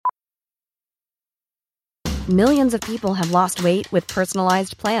Millions of people have lost weight with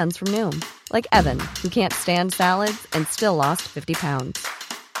personalized plans from Noom. Like Evan, who can't stand salads and still lost 50 pounds.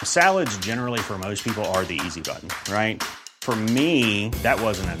 Salads generally for most people are the easy button, right? For me, that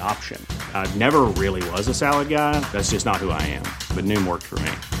wasn't an option. I never really was a salad guy. That's just not who I am. But Noom worked for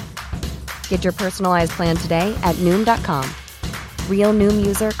me. Get your personalized plan today at Noom.com. Real Noom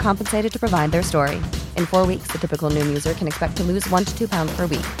user compensated to provide their story. In 4 weeks, the typical Noom user can expect to lose 1 to 2 pounds per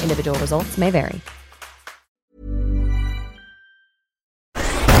week. Individual results may vary.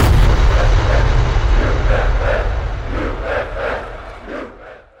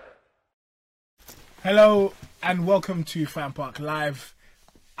 Hello and welcome to Fan Park Live.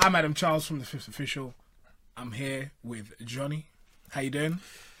 I'm Adam Charles from The Fifth Official. I'm here with Johnny. How you doing?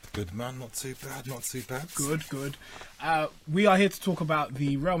 Good, man. Not too bad. Good. We are here to talk about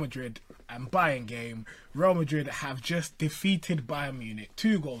the Real Madrid and Bayern game. Real Madrid have just defeated Bayern Munich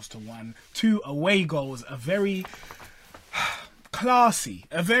 2-1, 2 away goals. A very classy,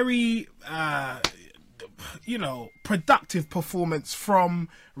 a very productive performance from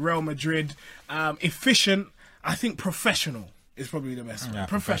Real Madrid. Efficient. I think professional is probably the best word. Yeah,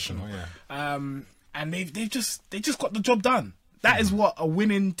 professional. yeah. And they just got the job done. That is what a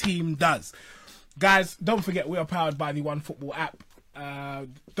winning team does. Guys, don't forget we are powered by the OneFootball app.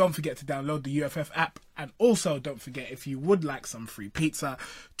 Don't forget to download the UFF app. And also don't forget, if you would like some free pizza,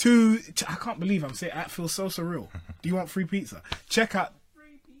 I can't believe I'm saying that feels so surreal. Do you want free pizza? Check out...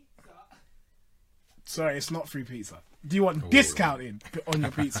 Sorry, it's not free pizza. Do you want discounted on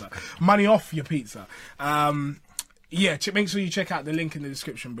your pizza? Money off your pizza. Make sure you check out the link in the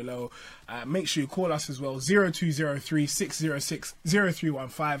description below. Make sure you call us as well, 0203 606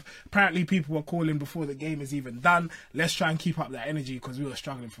 0315. Apparently people were calling before the game is even done. Let's try and keep up that energy because we were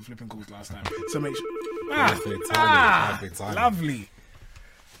struggling for flipping calls last time. So make sure... Perfect timing. Lovely.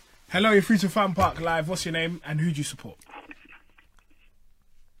 Hello, you're free to Fan Park Live. What's your name and who do you support?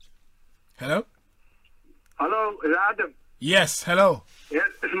 Hello? Hello, is it Adam? Yes, hello. Yes,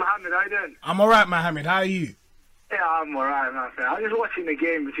 it's Mohammed. How you doing? I'm alright, Mohammed. How are you? Yeah, I'm alright, man. I was just watching the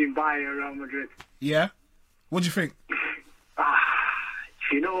game between Bayern and Real Madrid. Yeah? What do you think?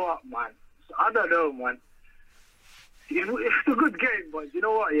 You know what, man? I don't know, man. It's a good game, but you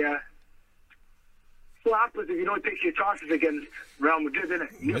know what, yeah? What happens if you don't take your chances against Real Madrid,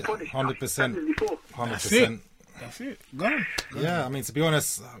 innit? You get punished. 100%. 100%. That's it. Go on. Yeah, I mean, to be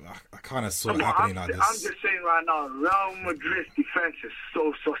honest, I kind of saw it happening like this. I'm just saying right now, Real Madrid's defense is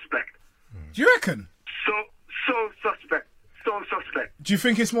so suspect. Do you reckon? So suspect. So suspect. Do you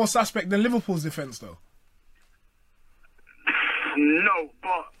think it's more suspect than Liverpool's defence, though? No,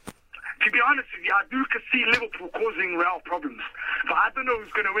 but to be honest with you, I do see Liverpool causing Real problems. But I don't know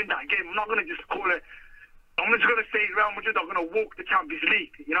who's going to win that game. I'm not going to just call it. I'm just going to say Real Madrid are going to walk the Champions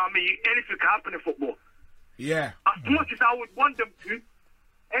League. You know what I mean? Anything can happen in football. Yeah. As much as I would want them to,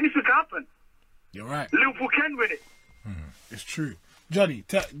 anything can happen. You're right. Liverpool can win it. It's true. Johnny,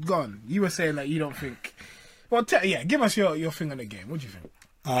 go on. You were saying that you don't think... Well, give us your thing on the game. What do you think?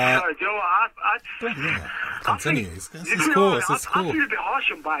 You know what? Continue. It's cool. I feel a bit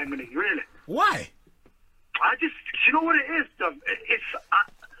harsh on Bayern Munich, really. Why? You know what it is?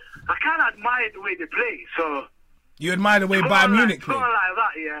 I kind of admire the way they play, so... You admire the way Bayern Munich play? Something like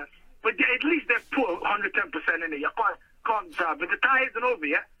that, yeah. But at least they've put 110% in it. You can't but the tie isn't over,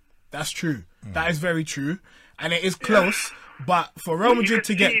 yeah? That's true. That is very true. And it is close, but for Real Madrid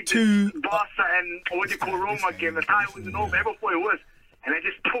to get two... Barca and what they call Roma game, the tie wasn't over. Everyone thought it was. And they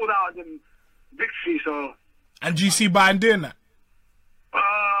just pulled out the victory, so... And do you see Bayern doing that?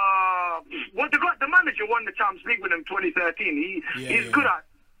 The manager won the Champions League with him in 2013. He's good at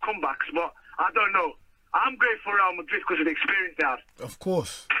comebacks, but I don't know. I'm great for Real Madrid because of the experience they have. Of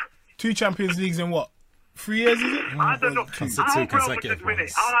course. 2 Champions Leagues in what? 3 years, is it? I don't know. I hope Real Madrid win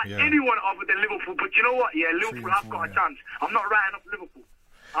it. I like anyone other than Liverpool, but you know what? Yeah, Liverpool have got a chance. I'm not writing off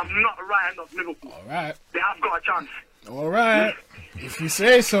Liverpool. All right. They have got a chance. All right. If you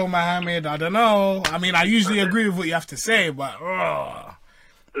say so, Mohammed, I don't know. I mean, I usually agree with what you have to say, but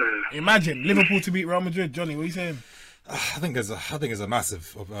imagine Liverpool to beat Real Madrid. Johnny, what are you saying? I think there's a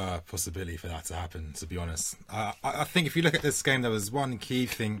massive possibility for that to happen, to be honest. I think if you look at this game, there was one key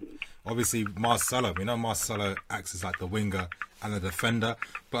thing. Obviously, Marcelo. We know Marcelo acts as like the winger and the defender,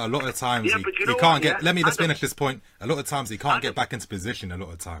 but a lot of times he can't get... Let's finish this point. A lot of times he can't get back into position a lot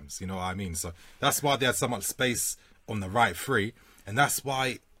of times. You know what I mean? So that's why they had so much space on the right three, and that's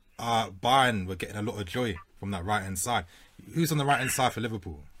why Bayern were getting a lot of joy from that right-hand side. Who's on the right-hand side for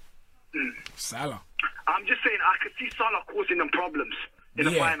Liverpool? Salah. I'm just saying, I could see Salah causing them problems in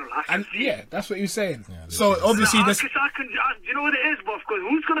the final. Yeah, that's what you're saying. Yeah, so obviously, you know what it is, but of course,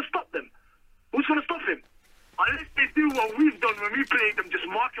 who's going to stop them? Who's going to stop him?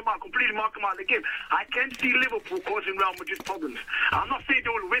 game. I can see Liverpool causing Real Madrid problems. I'm not saying they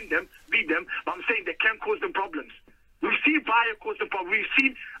will beat them, but I'm saying they can cause them problems. We've seen Bayern cause them problems. We've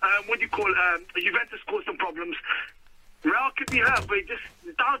seen, Juventus cause them problems. Real could be hurt, but it's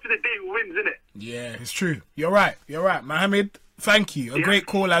down to the day who wins, isn't it? Yeah, it's true. You're right. Mohammed, thank you. A great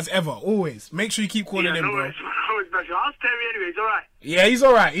call as ever. Always. Make sure you keep calling in, bro. Always special. How's Terry anyway? He's all right. Yeah, he's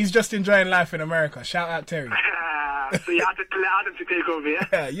all right. He's just enjoying life in America. Shout out Terry. So you had to let Adam to take over,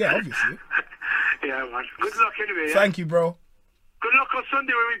 yeah? Yeah, obviously. Yeah, man. Good luck anyway, yeah? Thank you, bro. Good luck on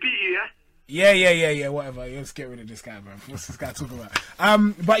Sunday when we beat you, yeah? Yeah, whatever. Let's get rid of this guy, man. What's this guy talking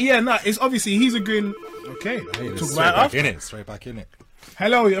about? But yeah, no, it's obviously he's agreeing. Okay, talk about it. Straight back in it.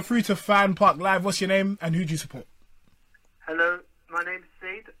 Hello, you're through to Fan Park Live. What's your name and who do you support? Hello, my name's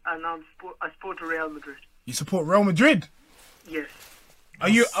Said and I support Real Madrid. You support Real Madrid? Yes. Are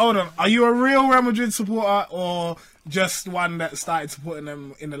you a real Real Madrid supporter or just one that started supporting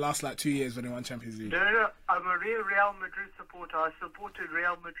them in the last 2 years when they won Champions League? No, I'm a real Real Madrid supporter. I supported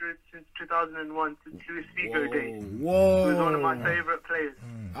Real Madrid since 2001, since Luis Figo days. Whoa. He was one of my favourite players.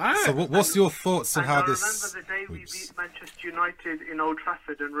 So what's your thoughts on And how I this... remember the day we beat Manchester United in Old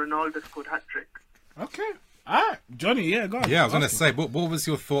Trafford and Ronaldo scored hat-trick. Okay. Alright, Johnny, yeah, go on. Yeah, I was going to say, what was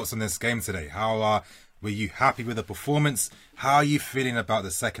your thoughts on this game today? How were you happy with the performance? How are you feeling about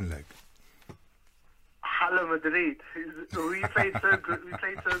the second leg? Hello Madrid. We played so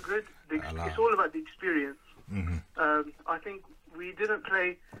good. It's all about the experience. I think we didn't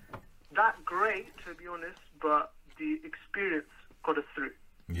play that great, to be honest, but the experience got us through.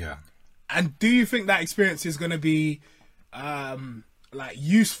 Yeah. And do you think that experience is going to be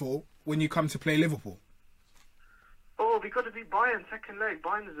useful when you come to play Liverpool? Oh, we got to beat Bayern second leg.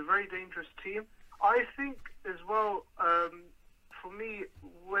 Bayern is a very dangerous team. I think as well, for me,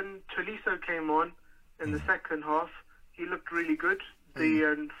 when Tolisso came on in the second half, he looked really good.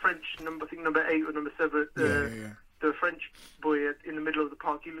 The French number 8 or number 7, the French boy in the middle of the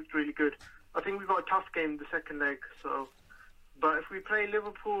park, he looked really good. I think we got a tough game the second leg. But if we play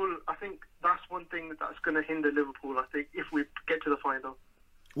Liverpool, I think that's one thing that's going to hinder Liverpool. I think if we get to the final.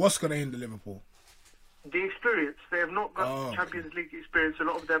 What's going to hinder Liverpool? The experience. They have not got Champions League experience. A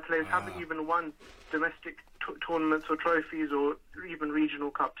lot of their players haven't even won domestic tournaments or trophies or even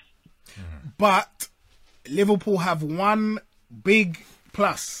regional cups. But Liverpool have one big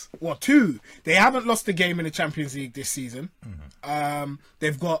plus. Well, two. They haven't lost a game in the Champions League this season.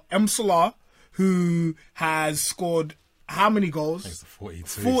 They've got Salah, who has scored how many goals? It's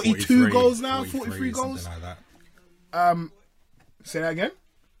 42 43 goals now? 43 goals? Like that. Say that again?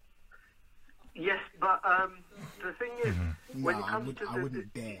 Yes, but the thing is, when it comes I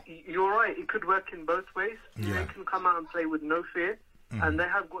wouldn't dare. You're right, it could work in both ways. Yeah. They can come out and play with no fear, and they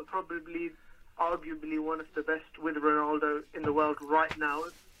have got probably, arguably, one of the best with Ronaldo in the world right now,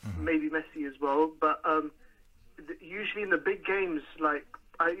 maybe Messi as well. But usually in the big games,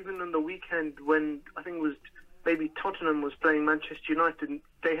 even on the weekend when I think it was maybe Tottenham was playing Manchester United,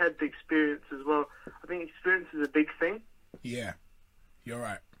 they had the experience as well. I think experience is a big thing. Yeah, you're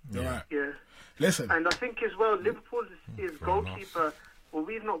right. You're right. Yeah. Listen. And I think as well, Liverpool is goalkeeper. Well,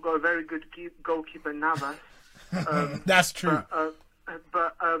 we've not got a very good goalkeeper, Navas. That's true.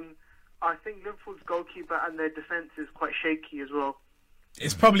 But I think Liverpool's goalkeeper and their defence is quite shaky as well. It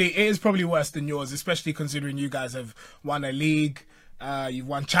is probably worse than yours, especially considering you guys have won a league. You've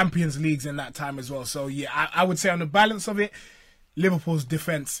won Champions Leagues in that time as well. So yeah, I would say on the balance of it, Liverpool's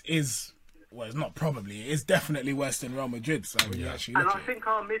defence is. Well, it's not probably. It's definitely worse than Real Madrid. So when you actually look and I think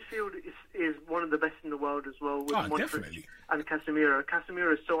our midfield is one of the best in the world as well with Modric definitely. And Casemiro.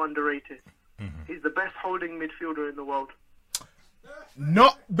 Casemiro is so underrated. He's the best holding midfielder in the world.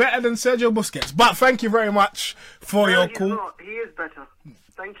 Not better than Sergio Busquets, but thank you very much for your he's call. Not. He is better.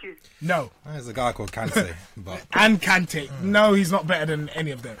 Thank you. No. There's a guy called Kante. But... And Kante. No, he's not better than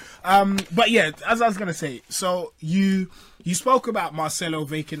any of them. But yeah, as I was going to say, so you spoke about Marcelo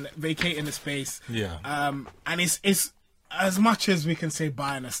vacating the space. Yeah. And it's as much as we can say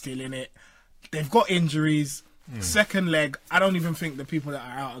Bayern are still in it. They've got injuries. Second leg, I don't even think the people that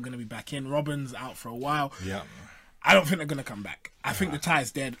are out are going to be back in. Robin's out for a while. Yeah. I don't think they're going to come back. I think the tie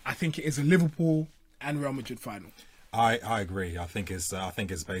is dead. I think it is a Liverpool and Real Madrid final. I agree. I think it's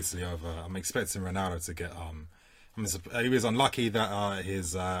basically over. I'm expecting Ronaldo to get. He was unlucky that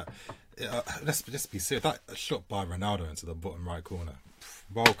his. Let's just be serious. That shot by Ronaldo into the bottom right corner,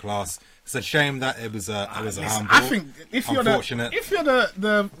 world class. It's a shame that it was a handball. I think if you're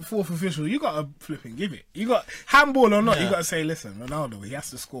the fourth official, you got to flipping give it. You got handball or not, you got to say, listen, Ronaldo, he has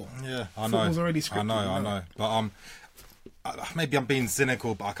to score. Yeah, I know. Football's already scripted. I know. But maybe I'm being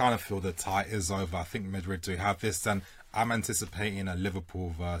cynical, but I kind of feel the tie is over. I think Madrid do have this, and I'm anticipating a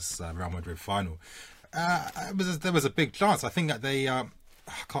Liverpool versus Real Madrid final. There was a big chance. I think that they, I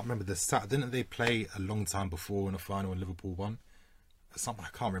can't remember the stat. Didn't they play a long time before in a final and Liverpool won? Something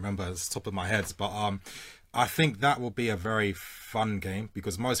I can't remember. It's top of my head, but I think that will be a very fun game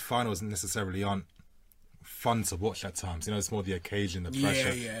because most finals necessarily aren't fun to watch at times. You know, it's more the occasion, the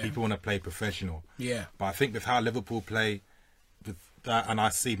pressure. Yeah. People want to play professional. Yeah. But I think with how Liverpool play, with that, and I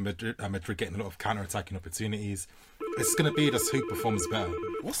see Madrid getting a lot of counter-attacking opportunities, it's going to be just who performs better.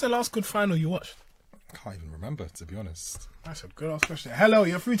 What's the last good final you watched? I can't even remember, to be honest. That's a good ass question. Hello,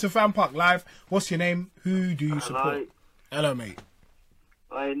 you're through to Fan Park Live. What's your name? Who do you support? Hello, mate.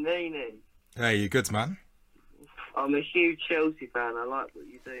 Hi, Nene. Hey, you good, man? I'm a huge Chelsea fan. I like what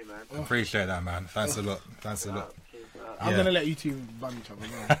you do, man. Appreciate that, man. Thanks a lot. Thanks a lot. Cheers, I'm going to let you two bun each other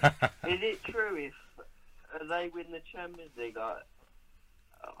now. Is it true if they win the Champions League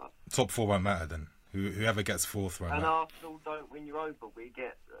Top four won't matter then. Whoever gets fourth won't and matter. Arsenal don't win Europa, we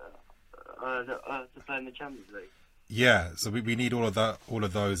get to play in the Champions League? Yeah, so we need all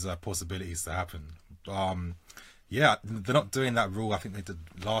of those possibilities to happen. Yeah, they're not doing that rule. I think they did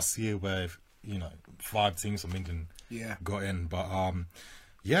last year where 5 teams from England got in. But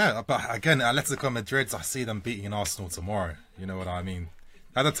but again, Atletico Madrid, I see them beating Arsenal tomorrow. You know what I mean?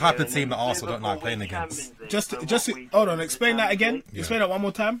 They're the type of team that Arsenal don't like playing against. Just hold on. Explain that again. Explain that one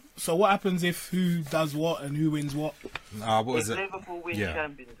more time. So what happens if who does what and who wins what? What is if it? Liverpool win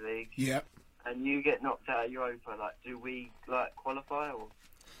Champions League, and you get knocked out of Europa, do we qualify or?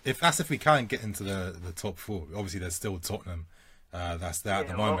 If we can't get into the top four, obviously there's still Tottenham. That's there at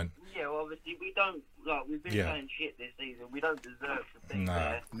the moment. Obviously we don't we've been playing shit this season. We don't deserve to be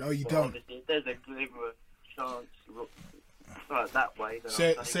there. No, you but don't. Obviously, if there's a glimmer chance that way, then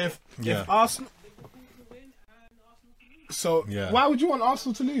So if Arsenal. So why would you want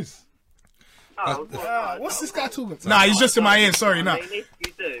Arsenal to lose? What's this guy talking about? Nah, he's just in my ear. Sorry, nah. If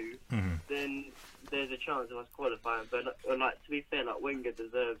you do, then there's a chance of us qualifying. But to be fair, Wenger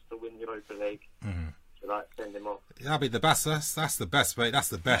deserves to win Europa League. To send him off. Yeah, but that's the best way. That's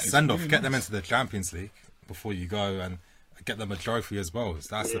the best send off. Really Get them into the Champions League before you go and get them a trophy as well.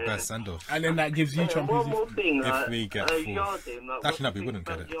 That's the best send off. And then that gives you Champions League. One more thing, if we get fourth. Jardim, Actually, no, we wouldn't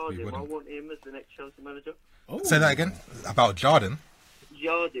get it. Jardim, I want him as the next Chelsea manager. Say that again about Jardim.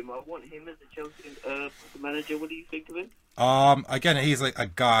 Jardim, I want him as the Chelsea manager. What do you think of him? Again, he's like a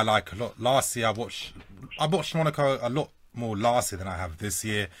guy I like a lot. Last year, I watched Monaco a lot more last year than I have this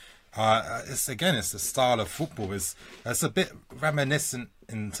year. It's the style of football. It's a bit reminiscent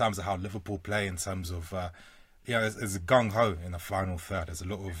in terms of how Liverpool play. In terms of there's a gung ho in the final third. There's a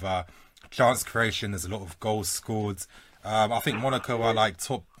lot of chance creation. There's a lot of goals scored. I think Monaco are like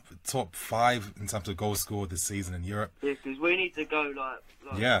top 5 in terms of goals scored this season in Europe. Yeah, because we need to go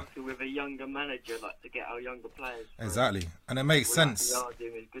with a younger manager, to get our younger players. Exactly, and it makes sense.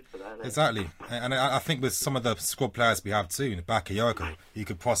 Jardim is good for that, exactly, and I think with some of the squad players we have too, in the Bakayoko, he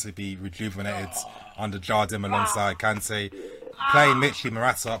could possibly be rejuvenated under Jardim alongside Kante. Playing Michy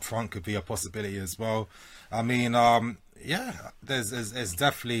Morata up front could be a possibility as well. I mean, there's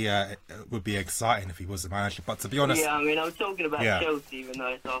definitely it would be exciting if he was the manager. But to be honest, I'm talking about Chelsea, even though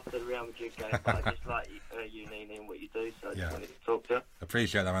it's after the Real Madrid game. But I just like you, Nene, and what you do. So I just wanted to talk to you.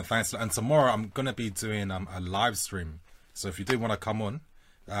 Appreciate that, man. Thanks. And tomorrow I'm going to be doing a live stream. So if you do want to come on,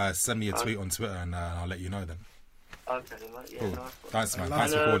 send me a tweet on Twitter, and I'll let you know then. Okay, mate. Yeah, cool. Nice. Thanks, man.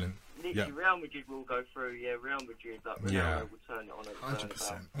 Thanks for calling. Real Madrid will go through. Yeah, Real Madrid. Ronaldo will turn it on.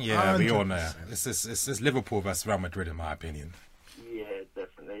 100%. Yeah, we all know. It's Liverpool versus Real Madrid, in my opinion. Yeah,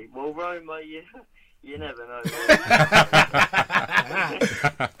 definitely. Well, Roma, you never know.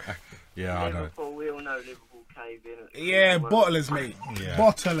 Yeah, Liverpool, I know. We all know Liverpool cave in. Yeah, bottlers, mate. Yeah.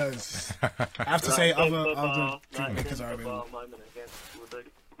 Bottlers. I have to say, other drink makers are available.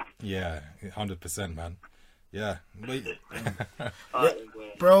 Yeah, 100%, man. Yeah.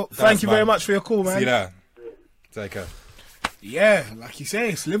 Bro, thank you very much for your call, man. See you there. Take care. Yeah, like you say,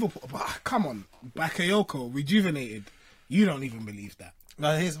 it's Liverpool. But come on, Bakayoko, rejuvenated. You don't even believe that.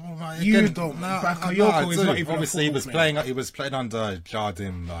 No, you don't. Bakayoko is not even. Obviously, he was playing under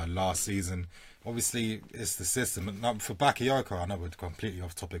Jardim last season. Obviously, it's the system. Now, for Bakayoko, I know we're completely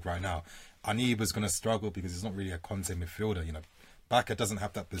off topic right now. I knew he was going to struggle because he's not really a Conte midfielder. Baka doesn't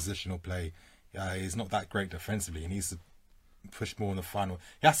have that positional play. He's not that great defensively. He needs to push more in the final.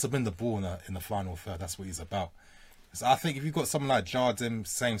 He has to win the ball in the final third. That's what he's about. So I think if you've got someone like Jardim,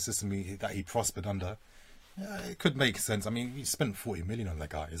 same system that he prospered under, it could make sense. I mean, you spent 40 million on that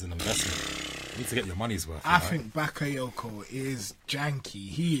guy. It's an investment. You need to get your money's worth. I think Bakayoko is janky.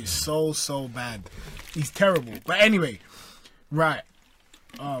 He is so bad. He's terrible. But anyway, right.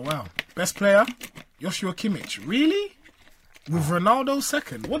 Oh, wow. Best player? Joshua Kimmich. Really? With Ronaldo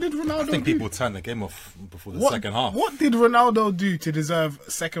second? What did Ronaldo I think do? people turned the game off before the second half. What did Ronaldo do to deserve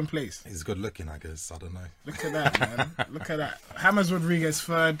second place? He's good looking, I guess. I don't know. Look at that, man. Look at that. James Rodriguez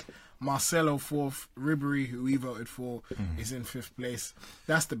third, Marcelo fourth, Ribery, who we voted for, is in fifth place.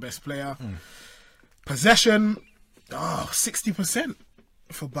 That's the best player. Possession, 60%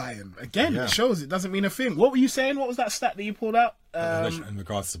 for Bayern. Again, Yeah. it shows it doesn't mean a thing. What were you saying? What was that stat that you pulled out? In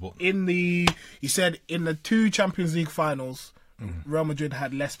regards to what? You said in the 2 Champions League finals, Real Madrid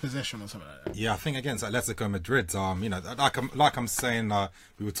had less possession or something like that. Yeah, I think against Atletico Madrid, like I'm saying,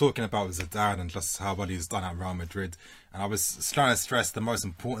 we were talking about Zidane and just how well he's done at Real Madrid, and I was trying to stress the most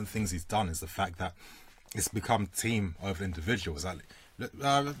important things he's done is the fact that it's become team over individuals.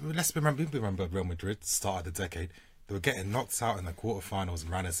 Let's remember Real Madrid start of the decade. They were getting knocked out in the quarterfinals and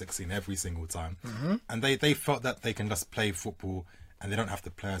round of 16 every single time, and they felt that they can just play football and they don't have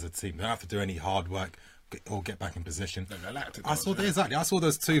to play as a team. They don't have to do any hard work or get back in position. I saw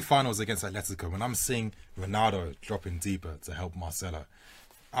those 2 finals against Atletico when I'm seeing Ronaldo dropping deeper to help Marcelo.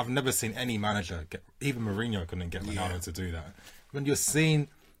 I've never seen any manager even Mourinho couldn't get Ronaldo to do that. When you're seeing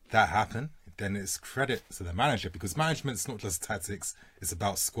that happen, then it's credit to the manager, because management's not just tactics, it's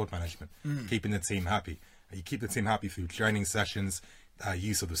about squad management, keeping the team happy. You keep the team happy through training sessions,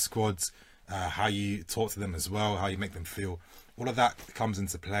 use of the squads, how you talk to them as well, how you make them feel. All of that comes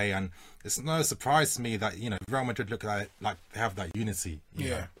into play, and it's no surprise to me that Real Madrid look at it like they have that unity.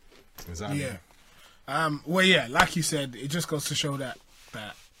 You know? Exactly. Yeah. Like you said, it just goes to show that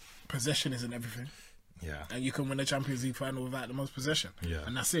possession isn't everything. Yeah. And you can win a Champions League final without the most possession. Yeah.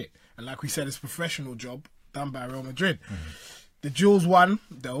 And that's it. And like we said, it's a professional job done by Real Madrid. The duels won,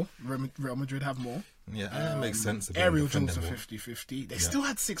 though. Real Madrid have more. Yeah, it makes sense. Aerial duels are 50-50. They still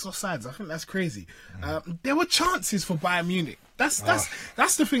had 6 offsides. I think that's crazy. There were chances for Bayern Munich. That's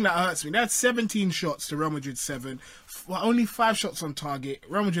the thing that hurts me. They had 17 shots to Real Madrid 7. Only 5 shots on target.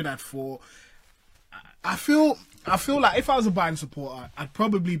 Real Madrid had 4. I feel like if I was a Bayern supporter, I'd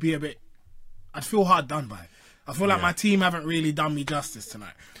probably be I'd feel hard done by. I feel like my team haven't really done me justice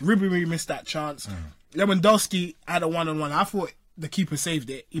tonight. Ribery missed that chance. Lewandowski had a 1-on-1. I thought the keeper saved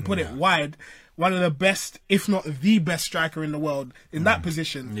it. He put it wide. One of the best, if not the best striker in the world in that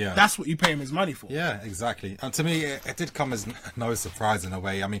position. Yeah. That's what you pay him his money for. Yeah, exactly. And to me, it did come as no surprise in a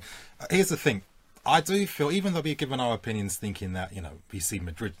way. I mean, here's the thing. I do feel, even though we've given our opinions thinking that, we see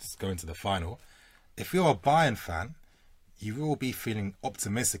Madrid going to the final, if you're a Bayern fan, you will be feeling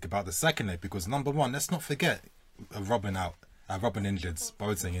optimistic about the second leg, because number one, let's not forget Robin injured,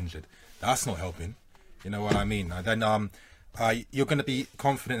 Boateng injured. That's not helping. You know what I mean? Then you're going to be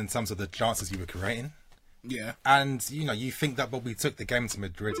confident in terms of the chances you were creating. Yeah. And, you think that, but we took the game to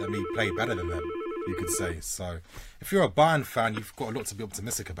Madrid and we played better than them, you could say. So, if you're a Bayern fan, you've got a lot to be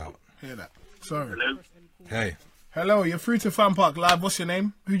optimistic about. Hear that. Sorry. Hello. Hey. Hello, you're through to Fan Park Live. What's your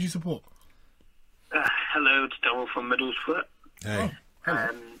name? Who do you support? Hello, it's Donald from Middlesbrough. Hey. Hello.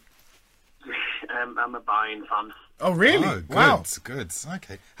 I'm a Bayern fan. Oh, really? Oh, good, wow. Good.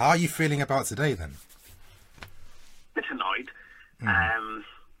 Okay. How are you feeling about today, then? Bit annoyed.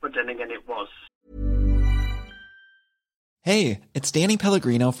 But then again, it was. Hey, it's Danny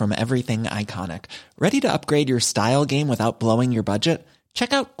Pellegrino from Everything Iconic. Ready to upgrade your style game without blowing your budget?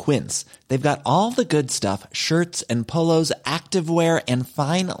 Check out Quince. They've got all the good stuff, shirts and polos, activewear, and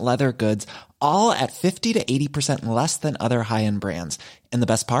fine leather goods, all at 50 to 80% less than other high-end brands. And the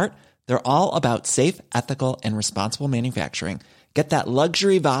best part? They're all about safe, ethical, and responsible manufacturing. Get that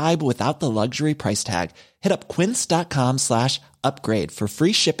luxury vibe without the luxury price tag. Hit up quince.com/upgrade for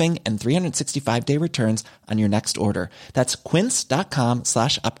free shipping and 365-day returns on your next order. That's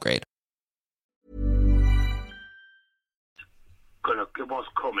quince.com/upgrade. It was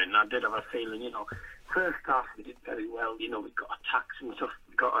coming. I did have a feeling, first half we did very well. We got attacks and stuff.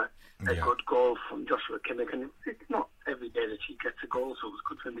 We got a good goal from Joshua Kimmich, and it's not every day that he gets a goal, so it was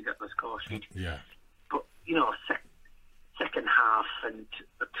good for him to get the score sheet. Yeah. But, second half, and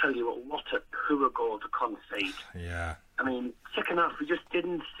I tell you what a poor goal to concede. Yeah. I mean, second half, we just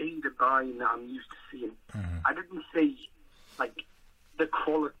didn't see the Bayern that I'm used to seeing. I didn't see, the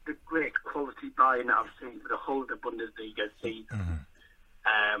great quality Bayern that I've seen for the whole of the Bundesliga season.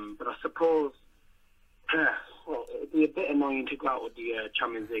 But I suppose, it'd be a bit annoying to go out with the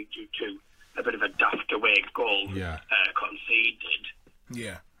Champions League due to a bit of a daft away goal conceded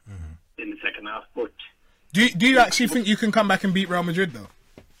in the second half. But do you actually think you can come back and beat Real Madrid, though?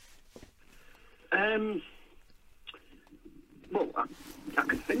 Well, I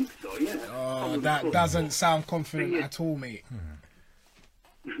can think so, yeah. Oh, that doesn't sound confident at all, mate.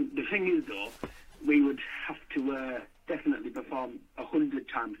 The thing is, though, we would have to definitely perform 100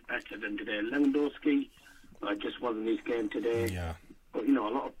 times better than today. Lewandowski It just wasn't his game today. Yeah. But, you know,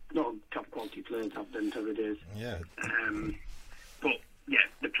 a lot of top quality players have done every day. Yeah. But, yeah,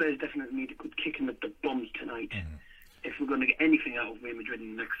 the players definitely need a good kicking up the bums tonight if we're going to get anything out of Real Madrid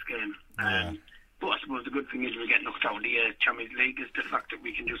in the next game. But I suppose the good thing is we get knocked out of the Champions League is the fact that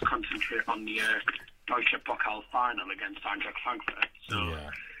we can just concentrate on the Deutsche Pokal final against Eintracht Frankfurt. So,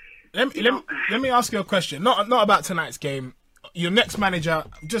 let me ask you a question. Not about tonight's game. Your next manager,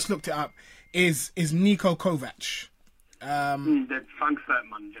 just looked it up, is Niko Kovac. The Frankfurt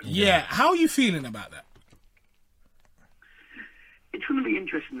manager. Yeah. How are you feeling about that? It's going to be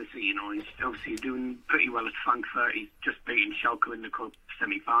interesting to see. You know, he's obviously doing pretty well at Frankfurt. He's just beaten Schalke in the cup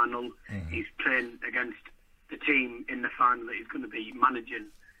semi-final. He's playing against the team in the final that he's going to be manager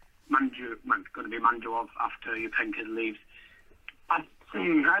of after Jupenka leaves. I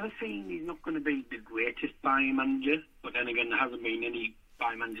have a feeling he's not going to be the greatest Bayern manager, but then again, there hasn't been any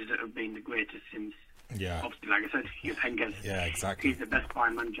Bayern managers that have been the greatest since. Yeah. Obviously, like I said, Jupenka. Yeah, exactly. He's the best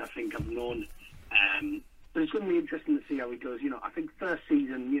Bayern manager I think I've known. But it's going to be interesting to see how he goes. You know, I think first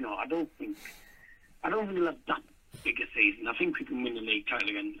season, you know, I don't think he'll have that big a season. I think we can win the league title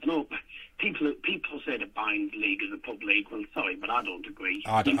again. I know people say the Bayern league is a pub league. Well, sorry, but I don't agree.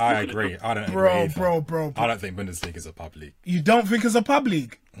 I agree. I don't agree. Bro. I don't think Bundesliga is a pub league. You don't think it's a pub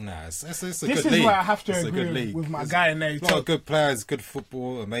league? No, it's a good This league. is where I have to It's a good agree league. with my There's guy in there. a lot of good players, good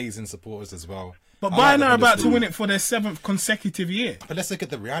football, amazing supporters as well. But I Bayern like are the about to Bundesliga. win it for their 7th consecutive year. But let's look at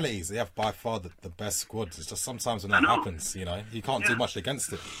the realities. They have by far the best squad. It's just sometimes when that happens, you know, you can't do much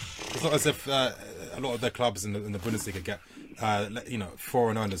against it. It's not as if a lot of the clubs in the Bundesliga get, you know,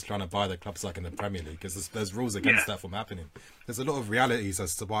 foreign owners trying to buy their clubs like in the Premier League, because there's rules against that from happening. There's a lot of realities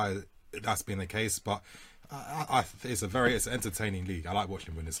as to why that's been the case, but it's an entertaining league. I like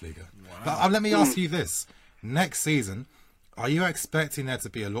watching Bundesliga. Wow. But let me ask you this: next season, are you expecting there to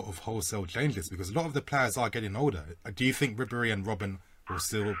be a lot of wholesale changes? Because a lot of the players are getting older. Do you think Ribéry and Robben will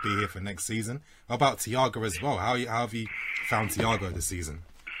still be here for next season? What about Thiago as well? How have you found Thiago this season?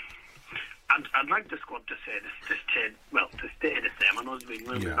 I'd like the squad to stay the same. I know there's been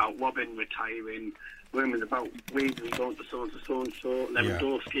rumours about Robben retiring, rumours about Weasley going to so-and-so,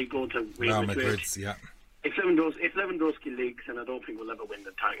 Lewandowski going to Real Madrid. If Lewandowski leagues, then I don't think we'll ever win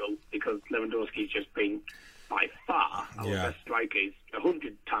the title, because Lewandowski's just been by far our best striker. He's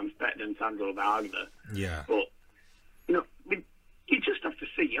 100 times better than Sandro Wagner. Yeah. But, you know, you just have to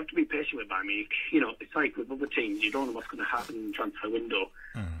see. You have to be patient with Bayern Munich. You know, it's like with other teams. You don't know what's going to happen in the transfer window.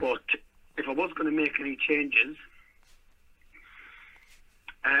 But if I was going to make any changes...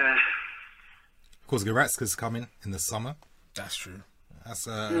 of course, Goretzka's coming in the summer. That's true. That's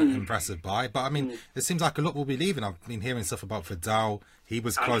an impressive buy. But, I mean, it seems like a lot will be leaving. I've been hearing stuff about Vidal. He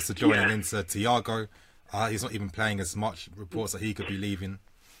was close to joining into Thiago. He's not even playing as much. Reports that he could be leaving.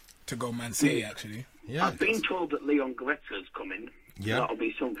 To go Man City, actually. Yeah. I've been told that Leon Goretzka's coming. Yeah. That'll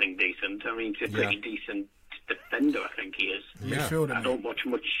be something decent. I mean, he's a pretty decent defender, I think he is. Yeah. Midfielder. I don't watch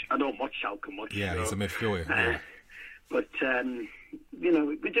Schalke much. Yeah, he's a midfielder. But, you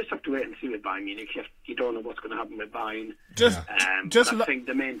know, we just have to wait and see with Bayern Munich. You don't know what's going to happen with Bayern. I think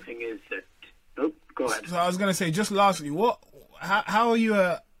the main thing is that... Oh, go ahead. So I was going to say, just lastly, how are you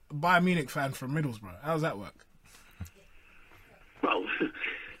a Bayern Munich fan from Middlesbrough? How does that work? Well,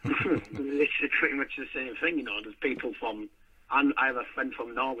 it's pretty much the same thing, you know. There's people from... And I have a friend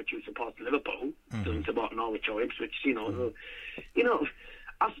from Norwich who supports Liverpool, doesn't support Norwich or Ipswich, you know.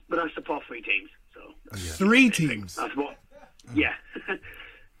 But I support 3 teams, so... 3 teams? That's what... Yeah.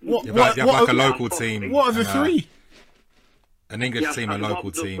 You have like a local team. What are the 3? An English team, a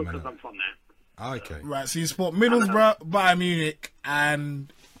local team. Because I'm from there. Oh, okay. Right, so you support Middlesbrough, Bayern Munich,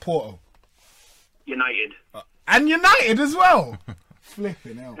 and Porto. United. And United as well?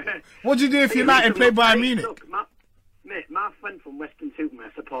 Flipping hell. What do you do if United play Bayern Munich? Look, my friend from Western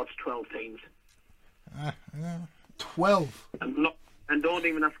Supermare supports 12 teams. 12? And don't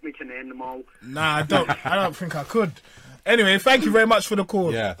even ask me to name them all. Nah, I don't think I could. Anyway, thank you very much for the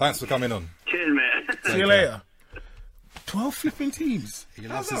call. Yeah, thanks for coming on. Cheers, mate. See you later. 12 flipping teams. He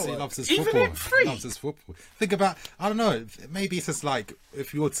loves his Even football. in 3? He loves his football. Think about, I don't know, maybe it's just like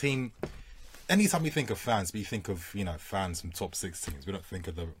if your team, anytime we think of fans, we think of, you know, fans from top 6 teams. We don't think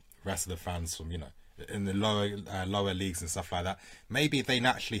of the rest of the fans from, you know, in the lower leagues and stuff like that. Maybe they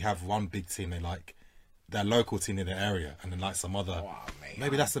naturally have one big team they like, their local team in the area, and then like some other.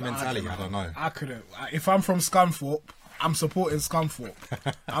 Maybe that's the mentality. I don't know. I couldn't. If I'm from Scunthorpe, I'm supporting Scunthorpe.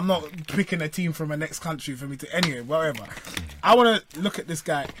 I'm not picking a team from a next country for me to. Anyway, whatever. I want to look at this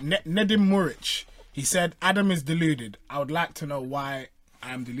guy, Nedim Muric. He said, Adam is deluded. I would like to know why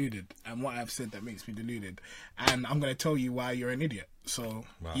I am deluded and what I've said that makes me deluded. And I'm going to tell you why you're an idiot. So,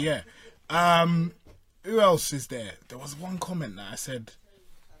 yeah. Who else is there? There was one comment that I said.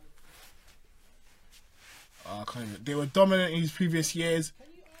 I can't even. They were dominant in these previous years. Can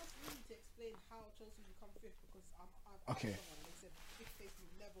you ask me to explain how Chelsea become fifth? Because I've Okay. they said fifth place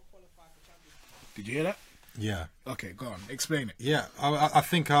will never qualify for Champions League. Did you hear that? Yeah. Okay, go on. Explain it. Yeah, I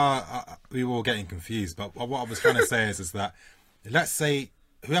think we were all getting confused, but what I was trying to say is that let's say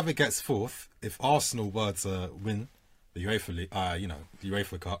whoever gets fourth, if Arsenal were to win the UEFA League, the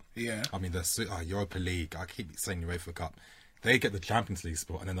UEFA Cup, I mean the Europa League, I keep saying UEFA Cup, they get the Champions League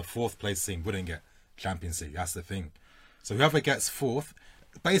spot, and then the fourth place team wouldn't get Champions League. That's the thing. So whoever gets fourth,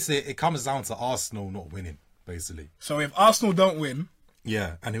 basically it comes down to Arsenal not winning, basically. So if Arsenal don't win,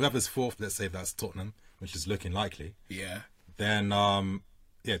 yeah, and whoever's fourth, let's say that's Tottenham, which is looking likely. Yeah. Then,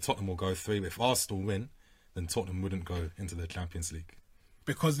 Tottenham will go through. If Arsenal win, then Tottenham wouldn't go into the Champions League.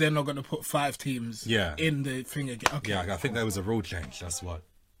 Because they're not going to put 5 teams in the thing again. Okay. Yeah, I think there was a rule change. That's why.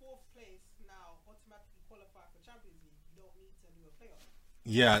 Fourth place now automatically qualify for Champions League. You don't need to do a playoff.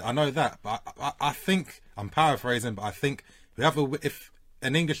 Yeah, I know that. But I think, I'm paraphrasing, but I think if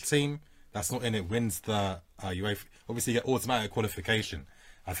an English team that's not in it wins the UEFA, obviously you get automatic qualification.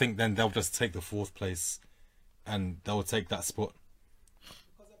 I think then they'll just take the fourth place and they'll take that spot.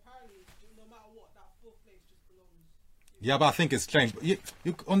 Because apparently, no matter what, that fourth place just belongs. Yeah, but I think it's changed. You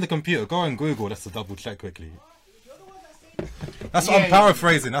on the computer, go and Google just to double check quickly. You're the one that's saying That's what I'm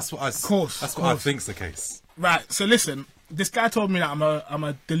paraphrasing. That's what I. Of I think's the case. Right. So listen, this guy told me that I'm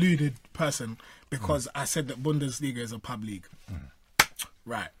a deluded person because I said that Bundesliga is a pub league.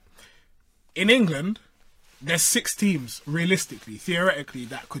 Right. In England, there's 6 teams, realistically, theoretically,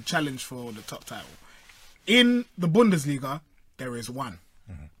 that could challenge for the top title. In the Bundesliga, there is one.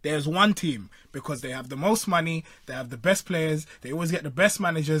 There's one team because they have the most money, they have the best players, they always get the best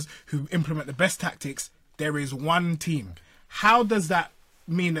managers who implement the best tactics. There is one team. How does that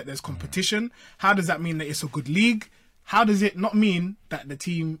mean that there's competition? How does that mean that it's a good league? How does it not mean that the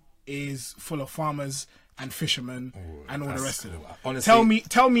team is full of farmers and fishermen and all the rest of them? Honestly,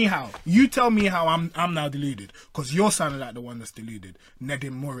 Tell me how. You tell me how I'm now deluded, because you're sounding like the one that's deluded.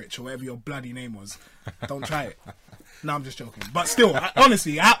 Nedim Muric or whatever your bloody name was. Don't try it. No, I'm just joking. But still,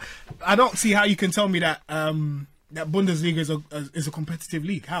 honestly, I don't see how you can tell me that that Bundesliga is a competitive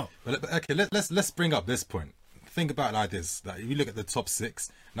league. How? Well, okay, let's bring up this point. Think about it like this: that if you look at the top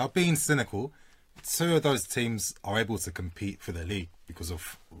 6, now being cynical, 2 of those teams are able to compete for the league because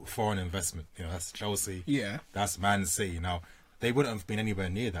of foreign investment. You know, that's Chelsea. Yeah. That's Man City. Now, they wouldn't have been anywhere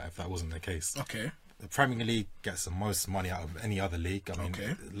near that if that wasn't the case. Okay. The Premier League gets the most money out of any other league. I mean,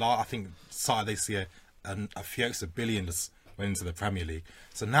 Okay. I think Saturday this year, a few extra billions went into the Premier League.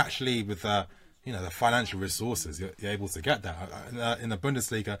 So naturally, with the financial resources, you're able to get that. In the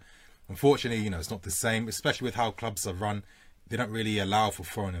Bundesliga, unfortunately, it's not the same. Especially with how clubs are run, they don't really allow for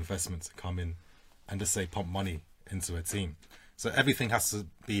foreign investment to come in and just say pump money into a team. So everything has to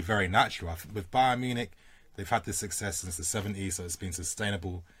be very natural. I think with Bayern Munich, they've had this success since the 70s, so it's been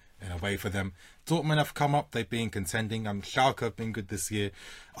sustainable in a way for them. Dortmund have come up, they've been contending. Schalke have been good this year.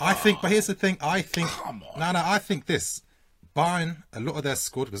 I think, but here's the thing, I think this. Bayern, a lot of their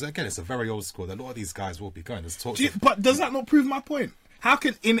squad, because again, it's a very old squad, a lot of these guys will be going. But does that not prove my point? How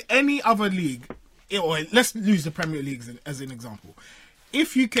can, in any other league, or let's use the Premier League as an example,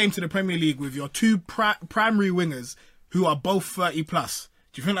 if you came to the Premier League with your 2 primary wingers who are both 30 plus,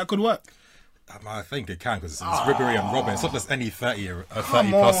 do you think that could work? I think it can, because it's Ribéry and Robben. It's not just any 30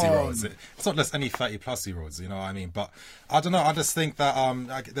 plus year olds. It's not just any 30 plus year olds, you know what I mean? But I don't know. I just think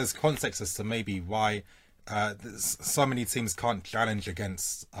that there's context as to maybe why so many teams can't challenge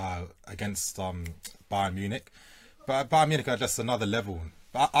against Bayern Munich. But Bayern Munich are just another level.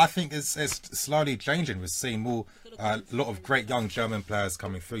 But I think it's slowly changing. We're seeing more, a lot of great young German players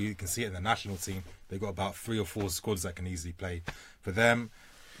coming through. You can see it in the national team. They've got about 3 or 4 squads that can easily play for them.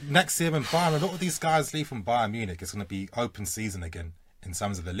 Next year when Bayern, a lot of these guys leave from Bayern Munich, it's going to be open season again in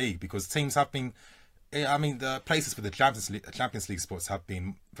terms of the league, because teams have been, the places for the Champions League spots have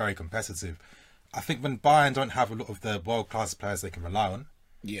been very competitive. I think when Bayern don't have a lot of the world-class players they can rely on,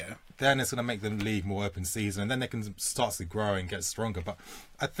 then it's going to make the league more open season, and then they can start to grow and get stronger. But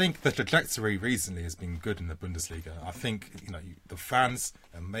I think the trajectory recently has been good in the Bundesliga. I think the fans,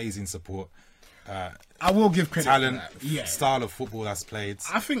 amazing support. I will give credit talent, to that. style of football that's played.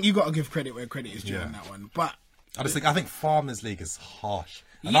 I think you got to give credit where credit is due on that one. But I think Farmers League is harsh,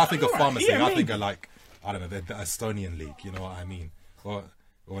 and I think of Farmers League, I think of like, I don't know, the Estonian league. You know what I mean? Or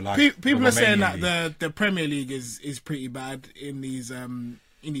like people are saying that league. the Premier League is pretty bad in these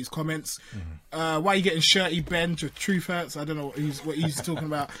in his comments. Why are you getting shirty bench or truth hurts? I don't know what he's talking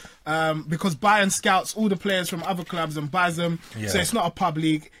about. Because Bayern scouts all the players from other clubs and buys them. Yeah. So it's not a pub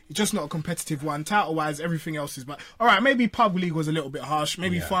league. It's just not a competitive one. Title-wise, everything else is... But all right, maybe pub league was a little bit harsh.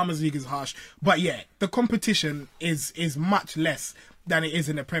 Maybe Farmers League is harsh. But yeah, the competition is much less than it is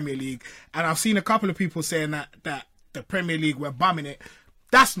in the Premier League. And I've seen a couple of people saying that the Premier League, we're bumming it.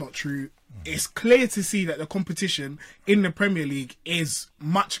 That's not true. It's clear to see that the competition in the Premier League is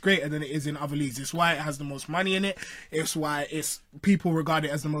much greater than it is in other leagues. It's why it has the most money in it. It's why people regard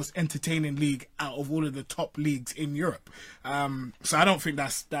it as the most entertaining league out of all of the top leagues in Europe. So I don't think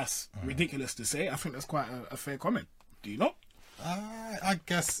that's ridiculous to say. I think that's quite a fair comment. Do you not? I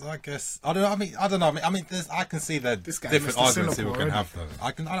guess. I don't know. I don't know. I mean, I can see the different arguments people can have, though.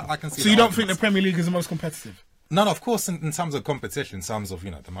 I can see. So you don't think the Premier League is the most competitive? No, of course, in terms of competition, in terms of,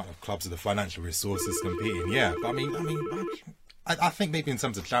 the amount of clubs with the financial resources competing, yeah. But I think maybe in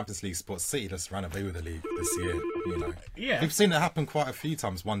terms of Champions League spots, City just ran away with the league this year. Yeah. We've seen it happen quite a few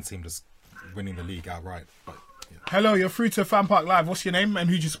times. One team just winning the league outright. But, yeah. Hello, you're through to Fan Park Live. What's your name and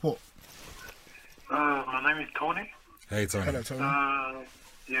who do you support? My name is Tony. Hey, Tony. Hello, Tony. I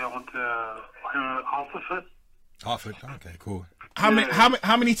want Alpha first. Hartford. Okay, cool.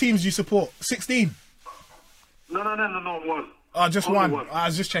 How many teams do you support? 16. No, one. Just Only one. one. I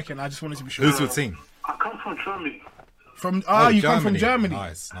was just checking. I just wanted to be sure. Who's your team? I come from Germany. You come from Germany.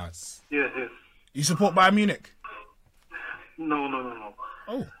 Nice. Yes. You support Bayern Munich? No.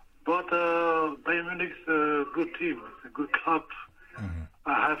 Oh. But Bayern Munich's a good team. It's a good club. Mm-hmm.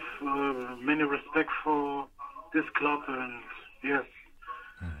 I have many respect for this club, and yes.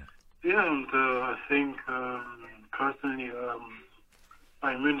 Yeah, and I think personally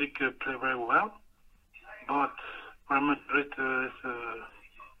Bayern Munich play very well. But Real Madrid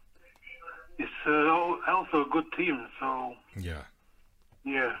is also a good team, so... Yeah.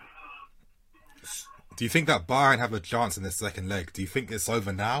 Do you think that Bayern have a chance in the second leg? Do you think it's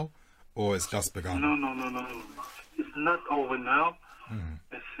over now, or it's just begun? No. It's not over now.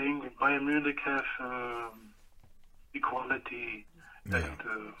 I think Bayern Munich have equality. And,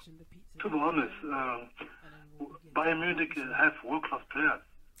 to be honest, Bayern Munich have world-class players.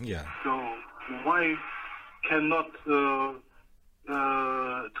 Yeah. So why cannot to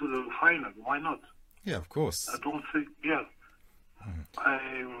the final? Why not? Yeah, of course. I don't think. Yeah. I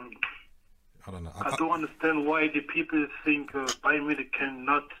don't know. I don't understand why the people think Bayern Munich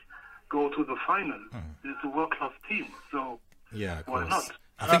cannot go to the final. It's a world-class team, so yeah, of why course.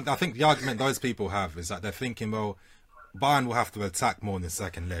 not? I think the argument those people have is that they're thinking, well, Bayern will have to attack more in the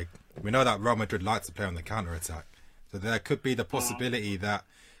second leg. We know that Real Madrid likes to play on the counter-attack, so there could be the possibility that,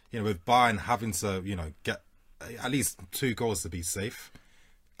 with Bayern having to, get at least 2 goals to be safe,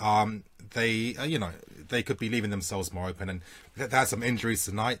 they could be leaving themselves more open. And they had some injuries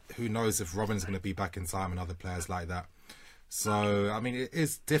tonight. Who knows if Robin's going to be back in time and other players like that. So, I mean, it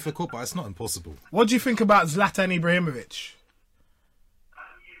is difficult, but it's not impossible. What do you think about Zlatan Ibrahimovic?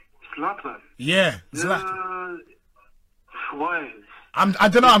 Zlatan? Yeah, Zlatan. Why? I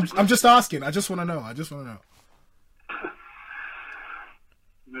don't know. I'm just asking. I just want to know.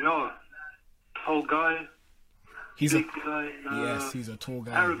 Yeah, tall guy. He's big guy. Yes, he's a tall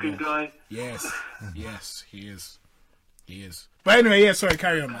guy. Arrogant guy. Yes, he is. But anyway, yeah. Sorry,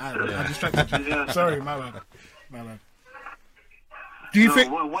 carry on. I distracted you. Yeah. Sorry, my bad. Do you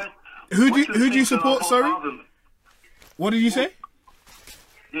think? Who do you support? Sorry. What did you say?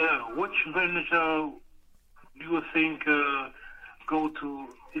 Yeah, which manager do you think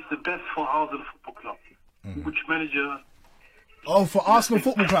is the best for Arsenal Football Club? Which manager? Oh, for Arsenal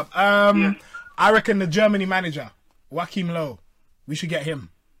Football Club. Yes. I reckon the Germany manager, Joachim Low. We should get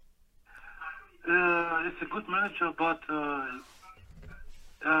him. It's a good manager, but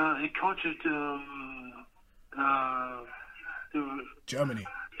he coaches Germany.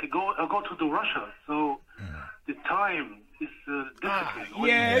 They go to the Russia, so the time is difficult.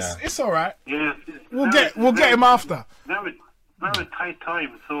 It's all right. Yes, we'll get him after. Very tight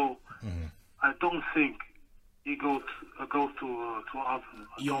time, so I don't think he goes to Arsenal.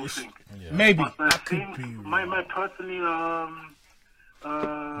 I don't think. Yeah. Maybe. But I think my personally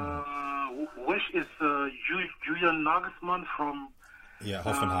wish is Julian Nagelsmann from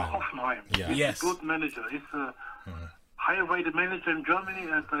Hoffenheim. Yeah. He's a good manager. He's a high-rated manager in Germany,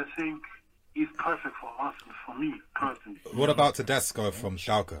 and I think he's perfect for Arsenal, for me personally. What about Tedesco from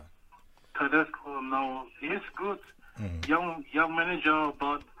Schalke? Tedesco, no, he's good. Young manager,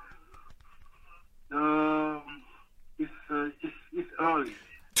 but it's early.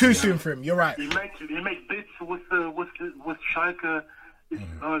 Too soon for him. You're right. He made bits with Schalke. It's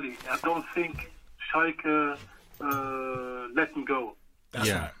early. I don't think Schalke let him go. That's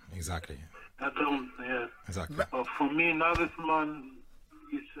yeah, right. Exactly. I don't, yeah. Exactly. But for me, Nagelsmann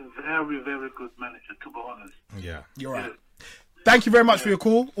is a very, very good manager, to be honest. Yeah. You're right. Thank you very much for your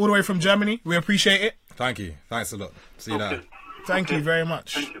call, all the way from Germany. We appreciate it. Thank you. Thanks a lot. See you later. Thank you very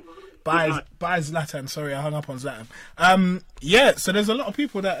much. Thank you. Bye, Zlatan. Sorry, I hung up on Zlatan. Yeah, so there's a lot of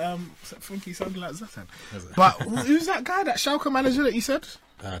people that think he sounded like Zlatan. But who's that guy, that Schalke manager that you said?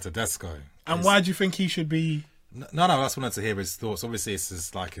 Tedesco. And why do you think he should be... No, I just wanted to hear his thoughts. Obviously, this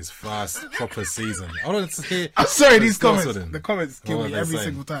is like his first proper season. I wanted to hear... I'm sorry, these thoughts comments. on him. The comments kill me every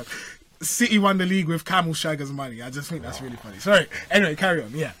single time. City won the league with Camel Shagger's money. I just think that's really funny. Sorry. Anyway, carry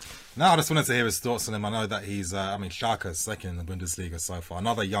on. Yeah. No, I just wanted to hear his thoughts on him. I know that he's, Schalke is second in the Bundesliga so far.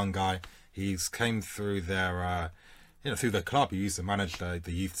 Another young guy. He's came through their, through the club. He used to manage the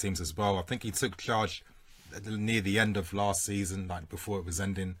youth teams as well. I think he took charge near the end of last season, like before it was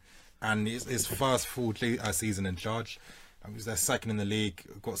ending. And his first full season in charge. He was their second in the league.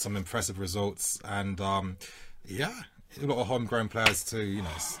 Got some impressive results. And, a lot of homegrown players too,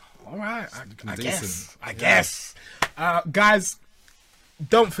 All right. I guess. Guys,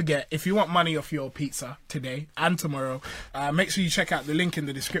 don't forget, if you want money off your pizza today and tomorrow, make sure you check out the link in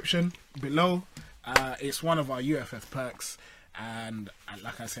the description below. It's one of our UFF perks. And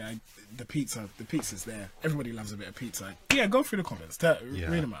like I said, the pizza's there. Everybody loves a bit of pizza. Yeah, go through the comments. Read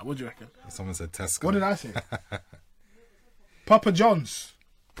them out. What do you reckon? Someone said Tesco. What did I say? Papa John's.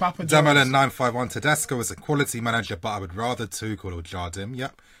 Demelin 951. Tedesco is a quality manager, but I would rather Tuchel or Jardim.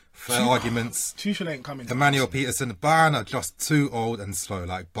 Yep. Fair arguments. Tuchel ain't coming. Emmanuel Peterson. Bayern are just too old and slow.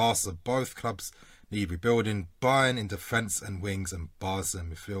 Like Barca, both clubs need rebuilding. Bayern in defence and wings, and Barca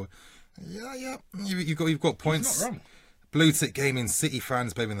in midfield. Yeah. You've got points. He's not wrong. Blue Tick Gaming, City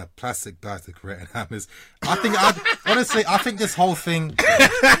fans blaming the plastic bags to create hammers. I think this whole thing.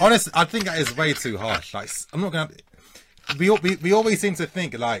 I think that is way too harsh. Like, I'm not gonna. We always seem to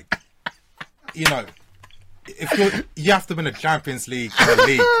think like, if you have to win a Champions League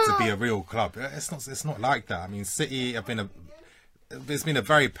to be a real club. It's not like that. I mean, City have been it's been a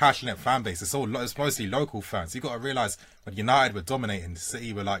very passionate fan base. It's mostly local fans. You've got to realise when United were dominating,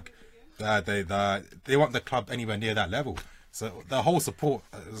 City were like. They want the club anywhere near that level. So the whole support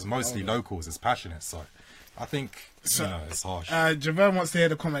is mostly locals. It's passionate. So I think it's harsh. Javerne wants to hear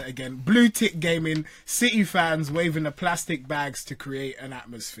the comment again. Blue Tick Gaming, City fans waving the plastic bags to create an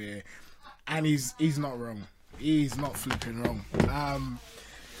atmosphere, and he's not wrong. He's not flipping wrong.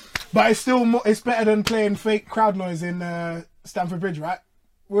 But it's better than playing fake crowd noise in Stamford Bridge, right?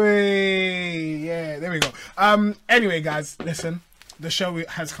 Yeah, there we go. Anyway, guys, listen. The show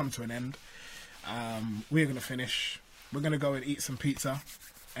has come to an end. We're going to finish. We're going to go and eat some pizza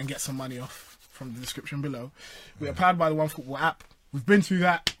and get some money off from the description below. We are powered by the OneFootball app. We've been through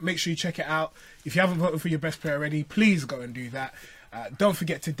that. Make sure you check it out. If you haven't voted for your best player already, please go and do that. Don't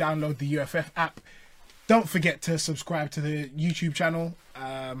forget to download the UFF app. Don't forget to subscribe to the YouTube channel.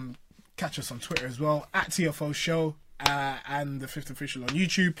 Catch us on Twitter as well, at TFO Show and the Fifth Official on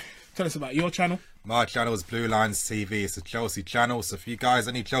YouTube. Tell us about your channel. My channel is Blue Lions TV. It's a Chelsea channel. So if you guys,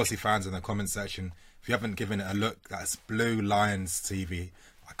 any Chelsea fans in the comment section, if you haven't given it a look, that's Blue Lions TV.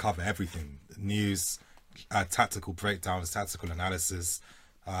 I cover everything. News, tactical breakdowns, tactical analysis,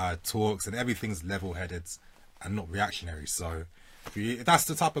 talks, and everything's level-headed and not reactionary. So if that's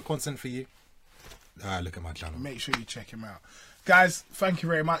the type of content for you, look at my channel. Make sure you check him out. Guys, thank you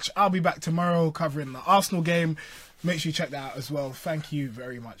very much. I'll be back tomorrow covering the Arsenal game. Make sure you check that out as well. Thank you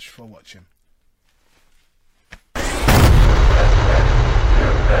very much for watching.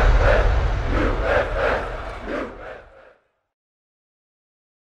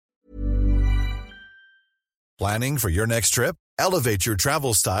 Planning for your next trip? Elevate your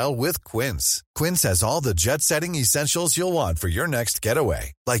travel style with Quince. Quince has all the jet-setting essentials you'll want for your next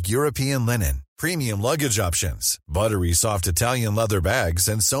getaway, like European linen, premium luggage options, buttery soft Italian leather bags,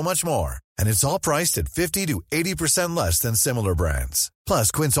 and so much more. And it's all priced at 50 to 80% less than similar brands. Plus,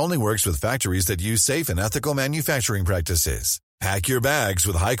 Quince only works with factories that use safe and ethical manufacturing practices. Pack your bags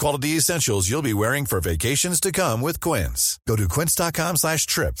with high-quality essentials you'll be wearing for vacations to come with Quince. Go to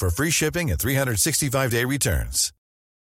quince.com/trip for free shipping and 365-day returns.